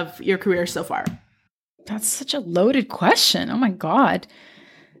moment of your career so far? That's such a loaded question. Oh my God.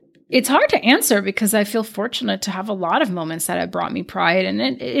 It's hard to answer because I feel fortunate to have a lot of moments that have brought me pride. And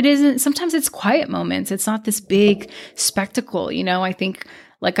it isn't, sometimes it's quiet moments. It's not this big spectacle. You know, I think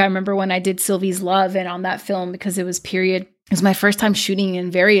like I remember when I did Sylvie's Love and on that film, because it was period, it was my first time shooting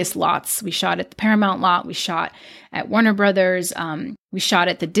in various lots. We shot at the Paramount lot. We shot at Warner Brothers. We shot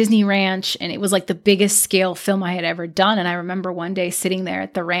at the Disney Ranch. And it was like the biggest scale film I had ever done. And I remember one day sitting there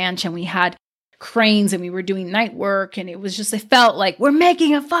at the ranch and we had cranes and we were doing night work and it felt like we're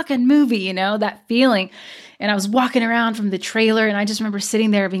making a fucking movie, you know, that feeling. And I was walking around from the trailer and I just remember sitting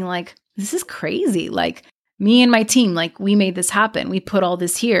there being like, this is crazy. Like me and my team, like we made this happen. We put all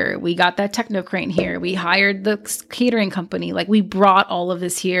this here. We got that techno crane here. We hired the catering company. Like we brought all of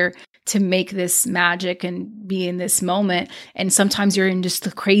this here to make this magic and be in this moment. And sometimes you're in just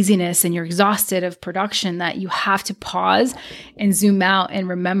the craziness and you're exhausted of production that you have to pause and zoom out and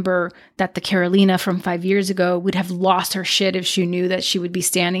remember that the Carolina from 5 years ago would have lost her shit if she knew that she would be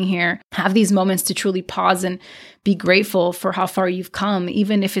standing here. Have these moments to truly pause and be grateful for how far you've come,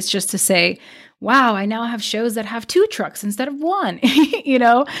 even if it's just to say, wow, I now have shows that have 2 trucks instead of 1, you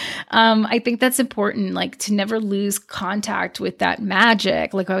know? I think that's important, like to never lose contact with that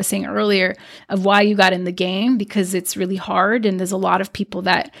magic, like I was saying earlier, of why you got in the game, because it's really hard. And there's a lot of people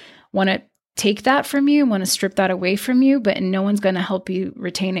that want to take that from you, want to strip that away from you, but no one's going to help you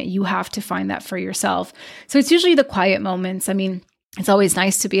retain it. You have to find that for yourself. So it's usually the quiet moments. I mean, it's always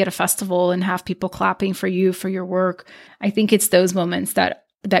nice to be at a festival and have people clapping for you, for your work. I think it's those moments that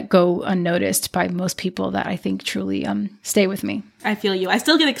go unnoticed by most people that I think truly stay with me. I feel you. I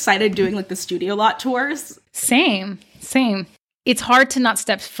still get excited doing like the studio lot tours. Same. It's hard to not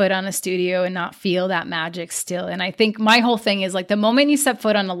step foot on a studio and not feel that magic still. And I think my whole thing is like the moment you step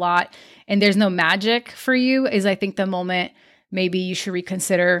foot on a lot and there's no magic for you is I think the moment maybe you should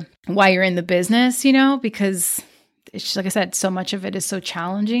reconsider why you're in the business, you know, because it's just, like I said, so much of it is so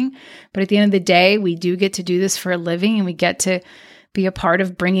challenging. But at the end of the day, we do get to do this for a living and we get to be a part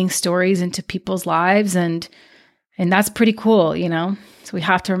of bringing stories into people's lives. And that's pretty cool, you know? So we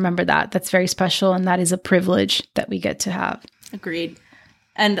have to remember that. That's very special. And that is a privilege that we get to have. Agreed.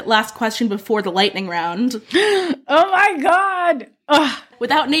 And last question before the lightning round. Oh my God. Ugh.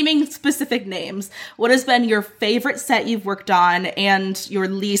 Without naming specific names, what has been your favorite set you've worked on and your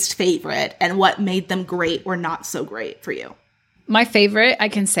least favorite, and what made them great or not so great for you? My favorite,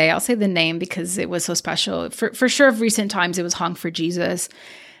 I'll say the name because it was so special. For sure, of recent times, it was Honk for Jesus.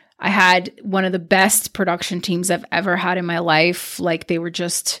 I had one of the best production teams I've ever had in my life. Like, they were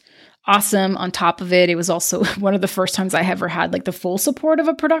just awesome. On top of it, it was also one of the first times I ever had like the full support of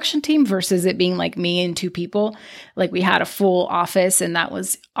a production team versus it being like me and 2 people. Like, we had a full office, and that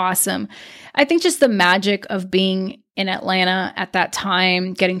was awesome. I think just the magic of being in Atlanta at that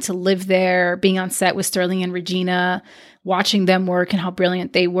time, getting to live there, being on set with Sterling and Regina, watching them work and how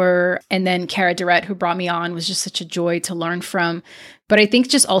brilliant they were. And then Cara Durrett, who brought me on, was just such a joy to learn from. But I think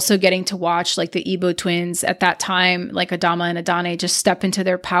just also getting to watch like the Igbo twins at that time, like Adama and Adane, just step into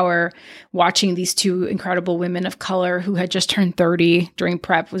their power, watching these 2 incredible women of color who had just turned 30 during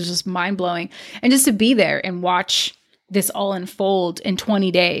prep was just mind blowing. And just to be there and watch this all unfold in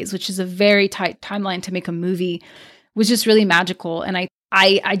 20 days, which is a very tight timeline to make a movie, was just really magical. And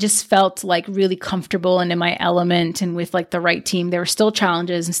I just felt like really comfortable and in my element and with like the right team. There were still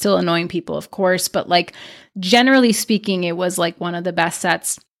challenges and still annoying people, of course, but like generally speaking, it was like one of the best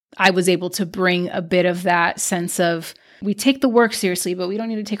sets. I was able to bring a bit of that sense of we take the work seriously, but we don't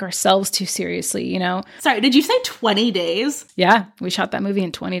need to take ourselves too seriously, you know? Sorry, did you say 20 days? Yeah, we shot that movie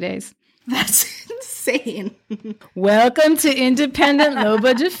in 20 days. That's insane. Welcome to independent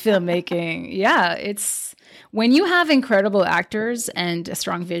low-budget filmmaking. Yeah, it's when you have incredible actors and a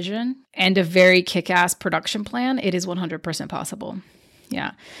strong vision and a very kick-ass production plan, it is 100% possible.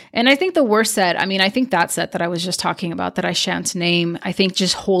 Yeah. And I think the worst set, I think that set that I was just talking about that I shan't name, I think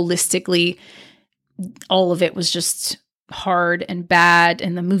just holistically, all of it was just hard and bad.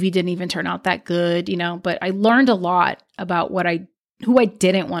 And the movie didn't even turn out that good, you know, but I learned a lot about who I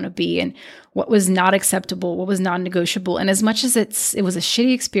didn't want to be and what was not acceptable, what was non-negotiable. And as much as it was a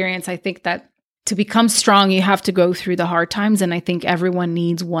shitty experience, I think that to become strong, you have to go through the hard times. And I think everyone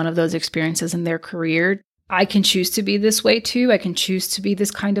needs one of those experiences in their career. I can choose to be this way too. I can choose to be this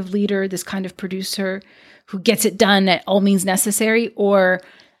kind of leader, this kind of producer who gets it done at all means necessary, or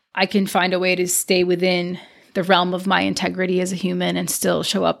I can find a way to stay within the realm of my integrity as a human and still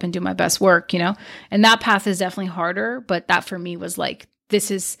show up and do my best work, you know? And that path is definitely harder, but that for me was like,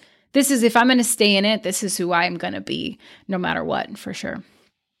 this is if I'm going to stay in it, this is who I'm going to be no matter what, for sure.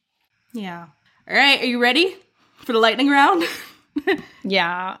 Yeah. All right. Are you ready for the lightning round?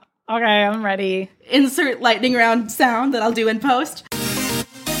 Yeah. Okay, I'm ready. Insert lightning round sound that I'll do in post.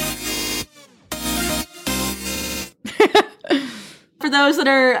 For those that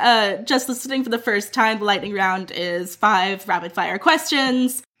are just listening for the first time, the lightning round is 5 rapid-fire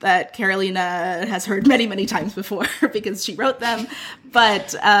questions that Carolina has heard many, many times before because she wrote them.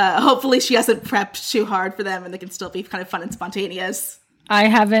 But hopefully she hasn't prepped too hard for them and they can still be kind of fun and spontaneous. I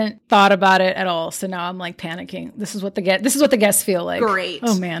haven't thought about it at all, so now I'm like panicking. This is what the guests feel like. Great.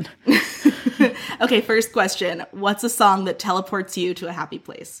 Oh man. Okay, first question. What's a song that teleports you to a happy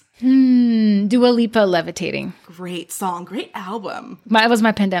place? Dua Lipa, Levitating. Great song. Great album. It was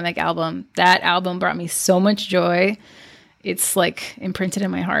my pandemic album. That album brought me so much joy. It's like imprinted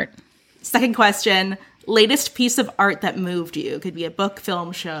in my heart. Second question. Latest piece of art that moved you. Could be a book,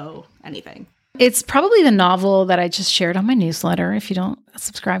 film, show, anything. It's probably the novel that I just shared on my newsletter. If you don't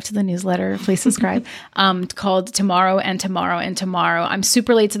subscribe to the newsletter, please subscribe. Called Tomorrow and Tomorrow and Tomorrow. I'm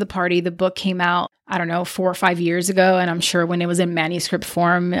super late to the party. The book came out, 4 or 5 years ago. And I'm sure when it was in manuscript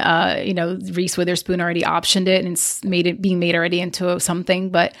form, Reese Witherspoon already optioned it and it's being made already into something.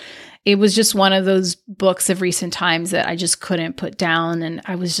 But it was just one of those books of recent times that I just couldn't put down. And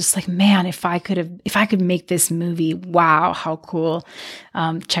I was just like, man, if I could make this movie, wow, how cool.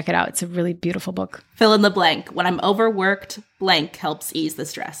 Check it out. It's a really beautiful book. Fill in the blank. When I'm overworked, blank helps ease the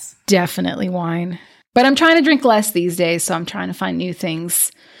stress. Definitely wine. But I'm trying to drink less these days. So I'm trying to find new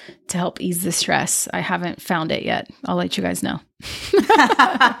things to help ease the stress. I haven't found it yet. I'll let you guys know.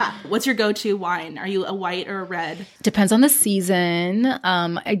 What's your go-to wine? Are you a white or a red? Depends on the season.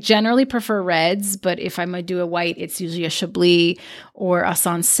 I generally prefer reds, but if I'm going to do a white, it's usually a Chablis or a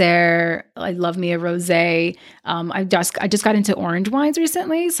Sancerre. I love me a rosé. I just got into orange wines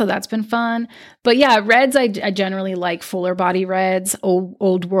recently, so that's been fun. But yeah, reds, I generally like fuller body reds,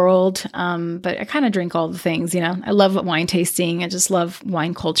 old world. But I kind of drink all the things, you know. I love wine tasting. I just love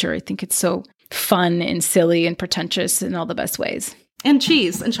wine culture. I think it's so fun and silly and pretentious in all the best ways. And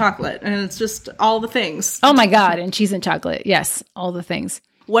cheese and chocolate. And it's just all the things. Oh my God. And cheese and chocolate. Yes. All the things.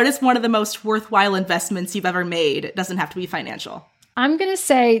 What is one of the most worthwhile investments you've ever made? It doesn't have to be financial. I'm going to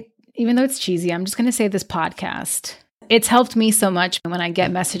say, even though it's cheesy, I'm just going to say this podcast. It's helped me so much when I get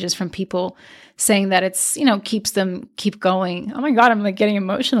messages from people saying that it's, keeps them keep going. Oh my God. I'm like getting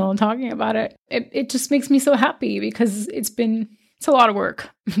emotional and talking about it. It just makes me so happy because it's a lot of work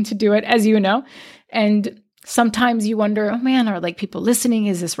to do it, as you know. And Sometimes you wonder, oh man, are like people listening?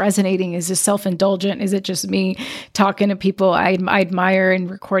 Is this resonating? Is this self-indulgent? Is it just me talking to people I admire and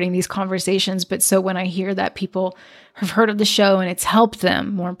recording these conversations? But so when I hear that people have heard of the show and it's helped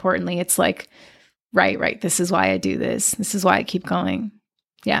them, more importantly, it's like, right. This is why I do this. This is why I keep going.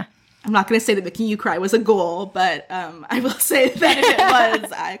 Yeah. I'm not going to say that making you cry was a goal, but I will say that it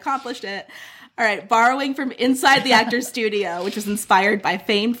was. I accomplished it. All right, borrowing from Inside the Actors Studio, which was inspired by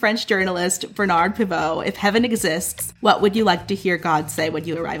famed French journalist Bernard Pivot, if heaven exists, what would you like to hear God say when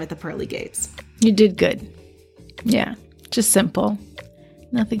you arrive at the pearly gates? You did good. Yeah, just simple.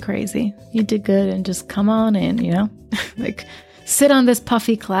 Nothing crazy. You did good and just come on in, you know? Like, sit on this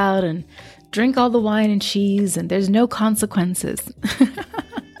puffy cloud and drink all the wine and cheese and there's no consequences.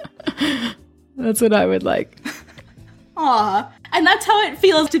 That's what I would like. Aw. And that's how it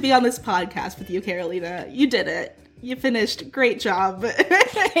feels to be on this podcast with you, Carolina. You did it. You finished. Great job.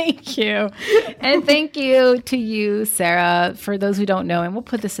 Thank you. And thank you to you, Sarah. For those who don't know, and we'll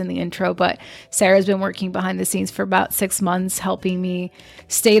put this in the intro, but Sarah's been working behind the scenes for about 6 months, helping me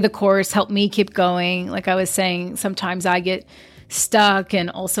stay the course, help me keep going. Like I was saying, sometimes I get stuck and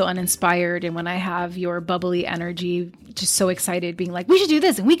also uninspired. And when I have your bubbly energy, just so excited, being like, we should do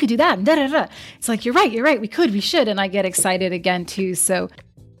this and we could do that and da-da-da. It's like, you're right. We should. And I get excited again too. So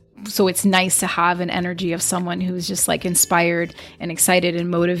it's nice to have an energy of someone who's just like inspired and excited and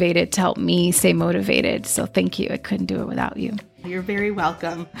motivated to help me stay motivated. So thank you. I couldn't do it without you. You're very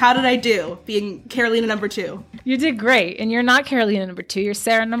welcome. How did I do being Carolina number 2? You did great. And you're not Carolina number 2. You're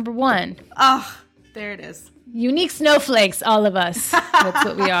Sarah number 1. Oh, there it is. Unique snowflakes, all of us. That's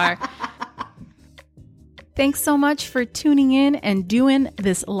what we are. Thanks so much for tuning in and doing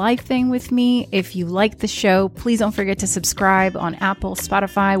this live thing with me. If you like the show, please don't forget to subscribe on Apple,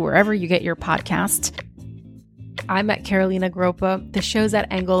 Spotify, wherever you get your podcasts. I'm at Carolina Gropa. The show's at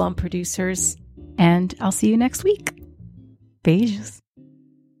Angle on Producers. And I'll see you next week. Beijos.